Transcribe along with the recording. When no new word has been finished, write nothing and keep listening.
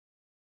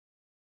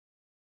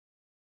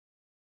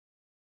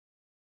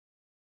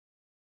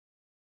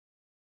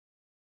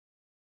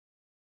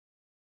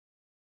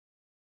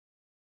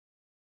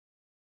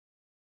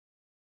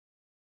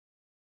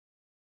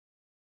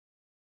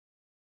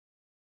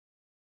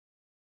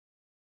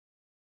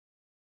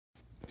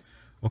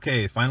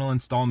Okay, final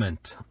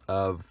installment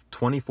of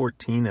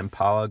 2014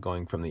 Impala,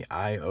 going from the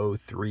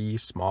I03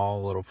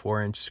 small little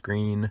 4-inch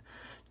screen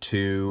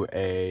to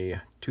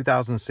a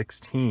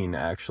 2016.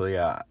 Actually,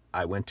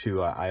 I went to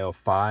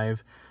I05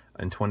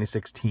 in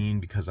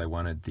 2016 because I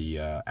wanted the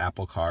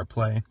Apple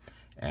CarPlay,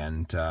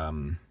 and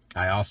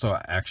I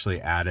also actually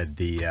added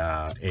the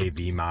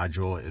AV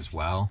module as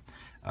well,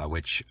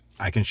 which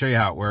I can show you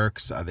how it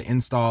works. The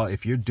install,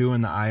 if you're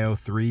doing the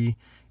I03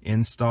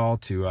 install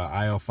to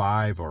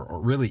I05 or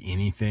really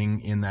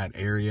anything in that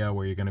area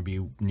where you're going to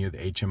be near the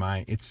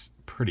HMI, it's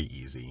pretty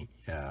easy.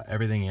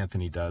 Everything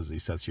Anthony does, he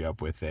sets you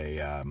up with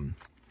a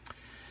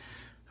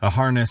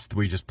harness that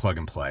we just plug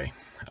and play.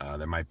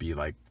 There might be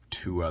like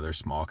 2 other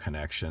small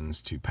connections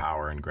to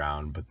power and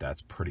ground, but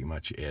that's pretty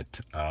much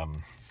it.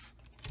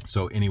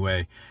 So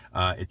anyway,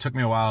 it took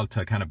me a while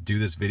to kind of do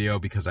this video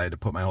because I had to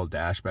put my whole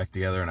dash back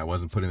together, and I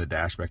wasn't putting the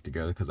dash back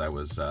together because I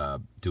was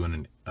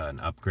doing an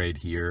upgrade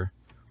here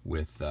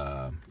with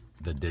the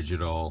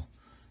digital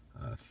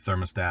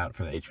thermostat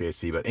for the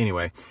HVAC. But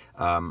anyway,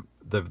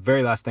 the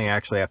very last thing I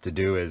actually have to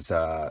do is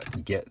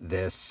get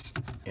this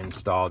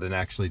installed. And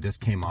actually this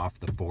came off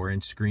the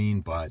 4-inch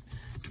screen, but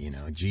you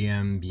know,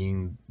 GM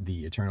being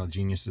the eternal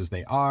geniuses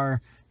they are,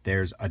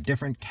 there's a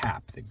different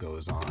cap that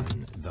goes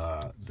on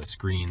the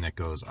screen that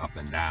goes up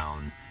and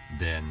down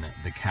than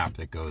the cap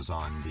that goes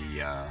on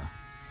the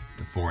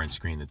 4-inch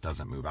screen that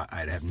doesn't move.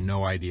 I have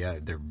no idea.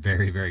 They're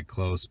very, very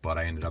close, but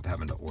I ended up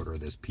having to order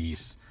this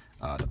piece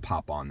to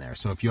pop on there.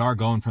 So if you are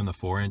going from the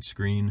 4-inch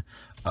screen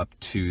up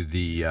to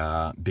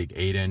the big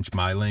 8-inch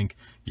MyLink,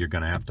 you're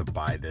gonna have to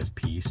buy this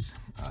piece,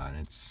 and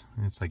it's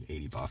like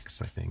 80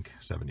 bucks, I think,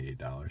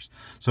 $78.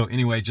 So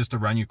anyway, just to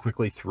run you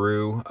quickly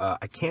through,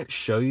 I can't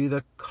show you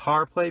the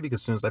CarPlay because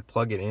as soon as I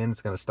plug it in,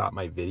 it's gonna stop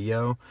my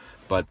video,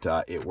 but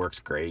it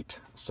works great.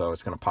 So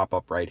it's gonna pop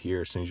up right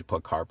here as soon as you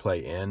plug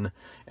CarPlay in,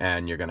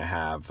 and you're gonna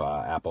have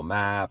Apple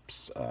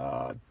Maps,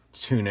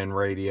 TuneIn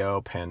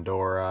Radio,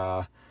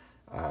 Pandora,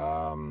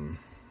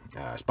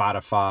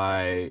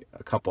 Spotify,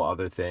 a couple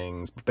other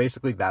things, but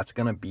basically that's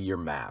going to be your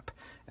map,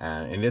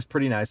 and it is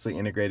pretty nicely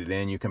integrated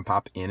in. You can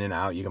pop in and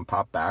out, you can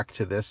pop back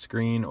to this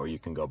screen, or you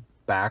can go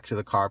back to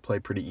the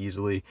CarPlay pretty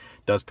easily.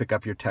 It does pick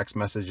up your text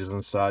messages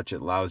and such.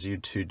 It allows you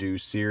to do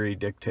Siri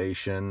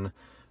dictation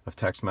of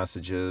text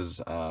messages.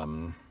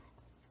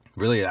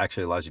 Really, it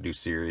actually allows you to do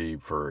Siri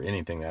for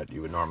anything that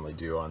you would normally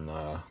do on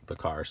the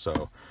car.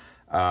 So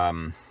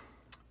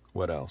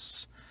what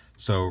else?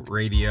 So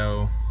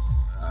radio,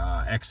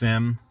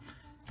 XM.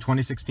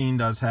 2016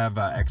 does have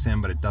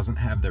XM, but it doesn't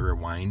have the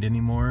rewind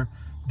anymore.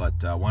 But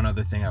one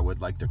other thing I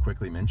would like to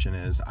quickly mention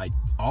is I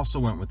also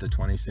went with the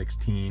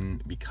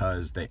 2016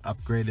 because they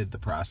upgraded the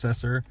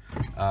processor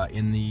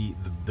in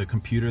the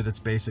computer that's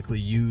basically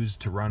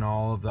used to run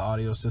all of the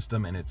audio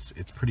system, and it's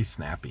pretty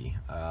snappy.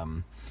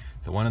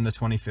 The one in the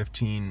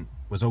 2015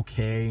 was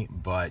okay,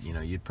 but you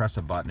know, you'd press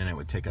a button and it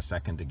would take a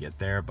second to get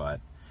there. But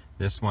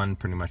this one,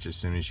 pretty much as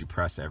soon as you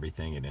press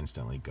everything, it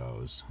instantly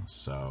goes.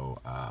 So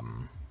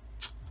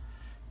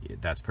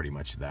that's pretty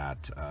much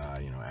that.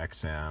 You know,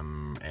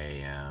 XM,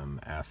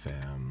 AM,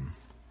 FM.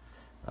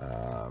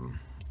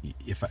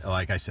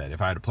 Like I said,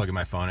 if I had to plug in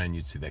my phone in,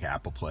 you'd see the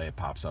Apple Play, it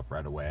pops up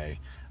right away.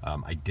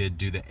 I did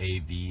do the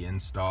AV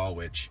install,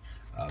 which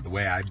the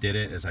way I did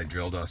it is I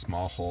drilled a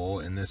small hole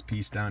in this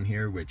piece down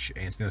here, which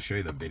Anthony will show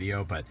you the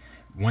video, but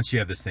once you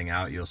have this thing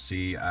out, you'll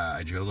see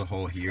I drilled a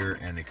hole here,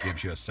 and it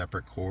gives you a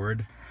separate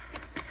cord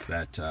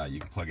that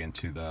you can plug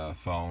into the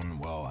phone.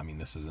 Well, I mean,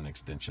 this is an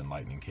extension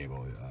lightning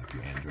cable. If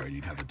you're Android,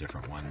 you'd have a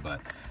different one, but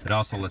it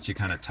also lets you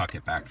kind of tuck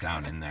it back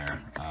down in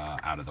there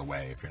out of the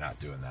way if you're not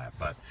doing that.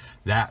 But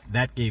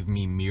that gave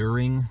me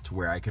mirroring to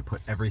where I could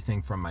put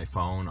everything from my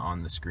phone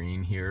on the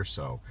screen here.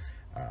 So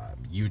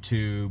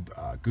YouTube,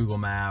 Google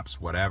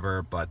Maps,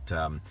 whatever, but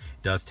it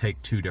does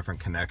take 2 different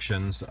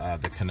connections.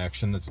 The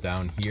connection that's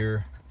down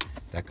here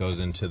that goes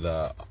into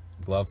the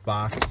glove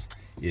box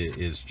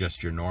is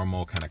just your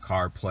normal kind of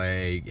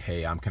CarPlay,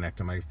 hey, I'm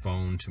connecting my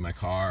phone to my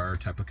car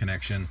type of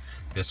connection.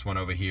 This one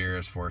over here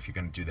is for if you're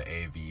going to do the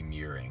AV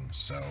mirroring.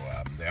 So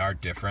they are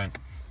different.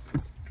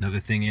 Another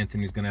thing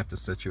Anthony's going to have to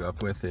set you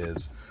up with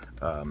is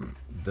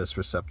this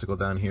receptacle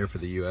down here for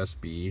the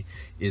USB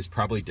is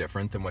probably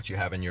different than what you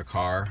have in your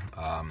car.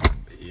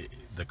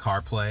 The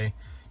CarPlay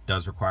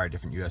does require a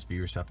different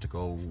USB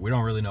receptacle. We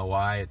don't really know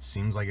why. It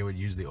seems like it would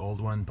use the old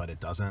one, but it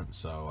doesn't.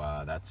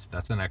 So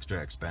that's an extra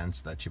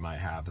expense that you might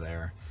have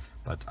there.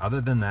 But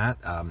other than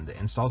that, the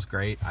install's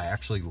great. I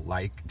actually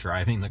like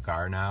driving the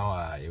car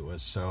now. It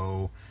was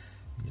so,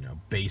 you know,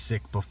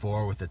 basic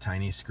before with a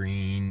tiny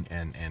screen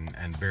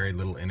and very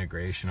little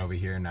integration over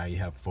here. Now you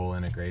have full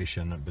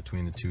integration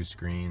between the 2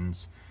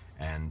 screens,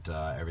 and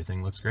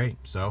everything looks great.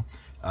 So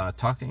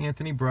talk to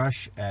Anthony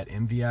Brush at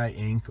MVI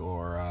Inc.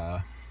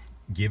 or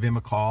give him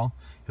a call.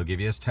 He'll give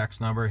you his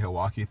text number. He'll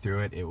walk you through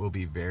it. It will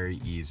be very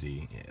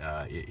easy.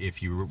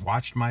 If you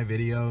watched my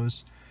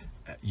videos,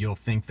 you'll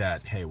think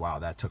that, hey, wow,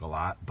 that took a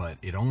lot, but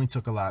it only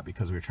took a lot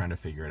because we were trying to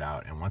figure it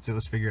out. And once it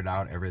was figured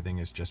out, everything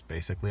is just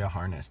basically a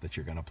harness that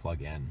you're going to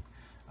plug in.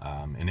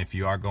 And if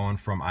you are going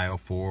from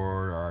i04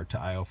 or to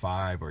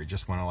i05, or you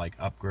just want to like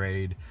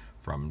upgrade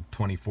from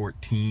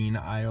 2014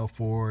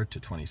 i04 to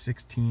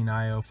 2016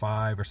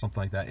 i05 or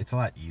something like that, it's a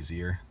lot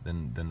easier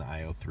than the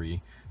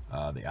i03.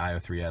 The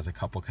i03 has a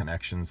couple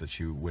connections that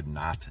you would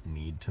not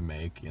need to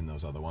make in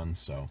those other ones.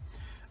 So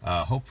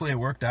hopefully it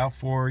worked out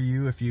for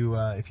you if you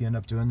end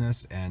up doing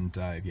this. And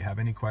if you have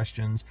any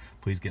questions,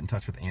 please get in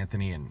touch with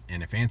Anthony. And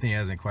if Anthony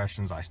has any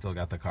questions, I still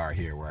got the car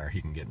here where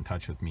he can get in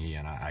touch with me,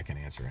 and I can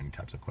answer any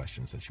types of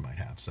questions that you might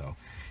have. So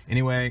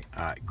anyway,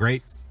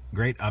 great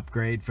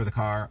upgrade for the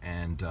car,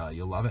 and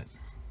you'll love it.